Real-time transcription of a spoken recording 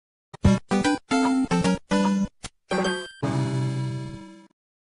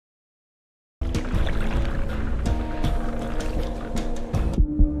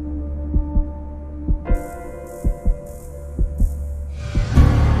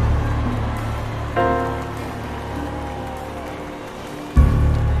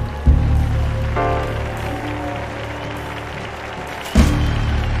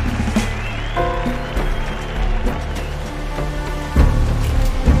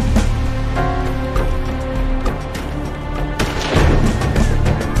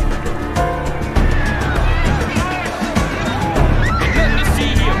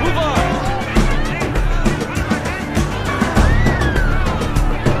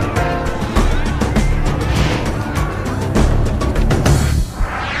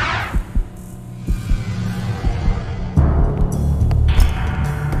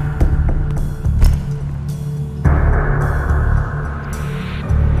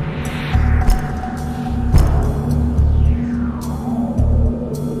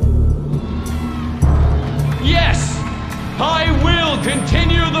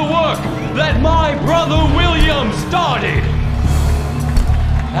started.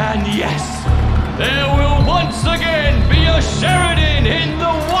 And yes, there will once again be a Sheridan in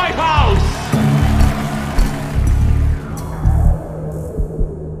the White House!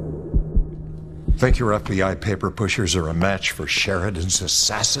 Think your FBI paper pushers are a match for Sheridan's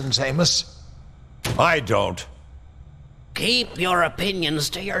assassins, Amos? I don't. Keep your opinions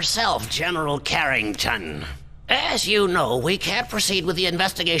to yourself, General Carrington. As you know, we can't proceed with the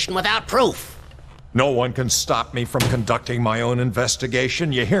investigation without proof. No one can stop me from conducting my own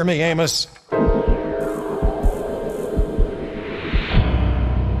investigation. You hear me, Amos?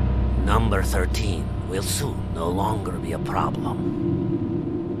 Number 13 will soon no longer be a problem.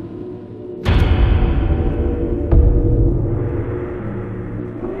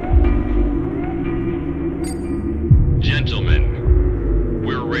 Gentlemen,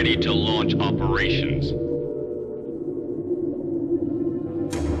 we're ready to launch operations.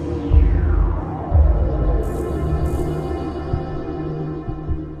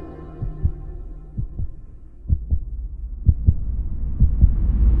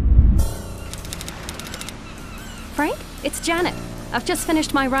 Frank, it's Janet. I've just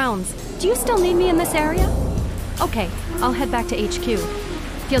finished my rounds. Do you still need me in this area? Okay, I'll head back to HQ.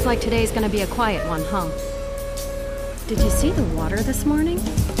 Feels like today's gonna be a quiet one, huh? Did you see the water this morning?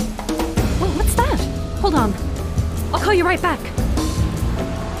 What's that? Hold on. I'll call you right back.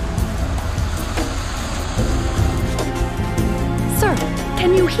 Sir,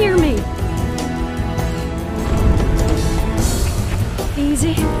 can you hear me?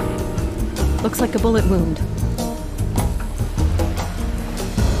 Easy. Looks like a bullet wound.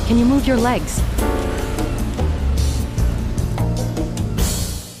 Can you move your legs?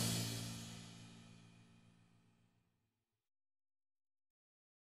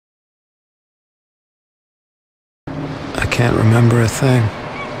 I can't remember a thing.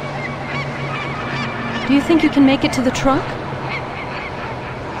 Do you think you can make it to the truck?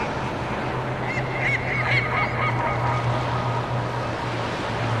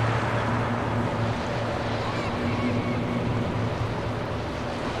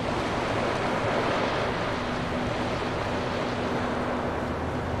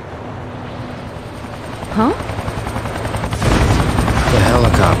 Huh? The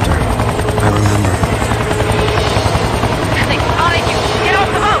helicopter. I remember. They spotted you! Get off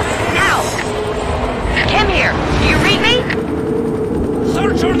the boat! Now! Kim here! Do you read me?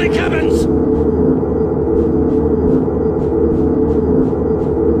 Search all the cabins!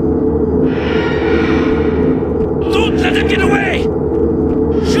 Don't let him get away!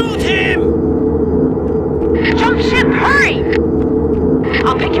 Shoot him! Jump ship! Hurry!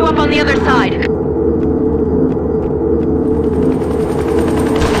 I'll pick you up on the other side.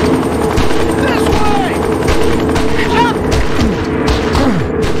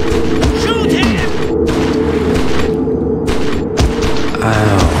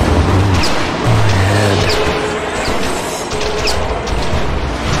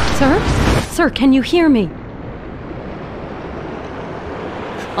 Sir, can you hear me?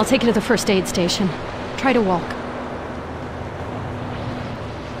 I'll take you to the first aid station. Try to walk.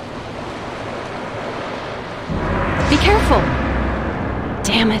 Be careful!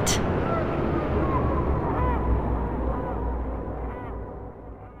 Damn it.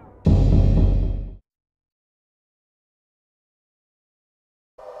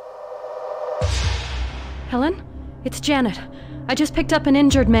 Helen? It's Janet. I just picked up an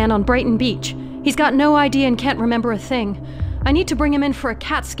injured man on Brighton Beach. He's got no ID and can't remember a thing. I need to bring him in for a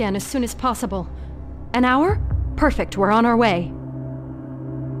CAT scan as soon as possible. An hour? Perfect, we're on our way.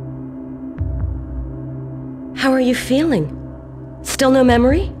 How are you feeling? Still no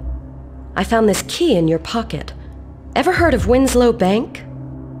memory? I found this key in your pocket. Ever heard of Winslow Bank?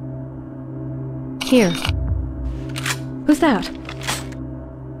 Here. Who's that?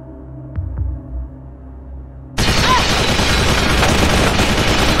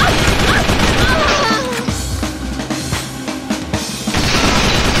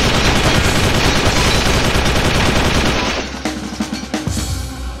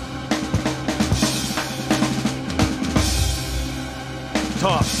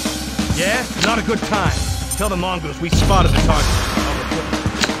 Talk. Yeah? Not a good time. Tell the mongoose we spotted the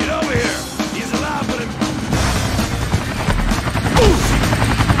target. Get over here!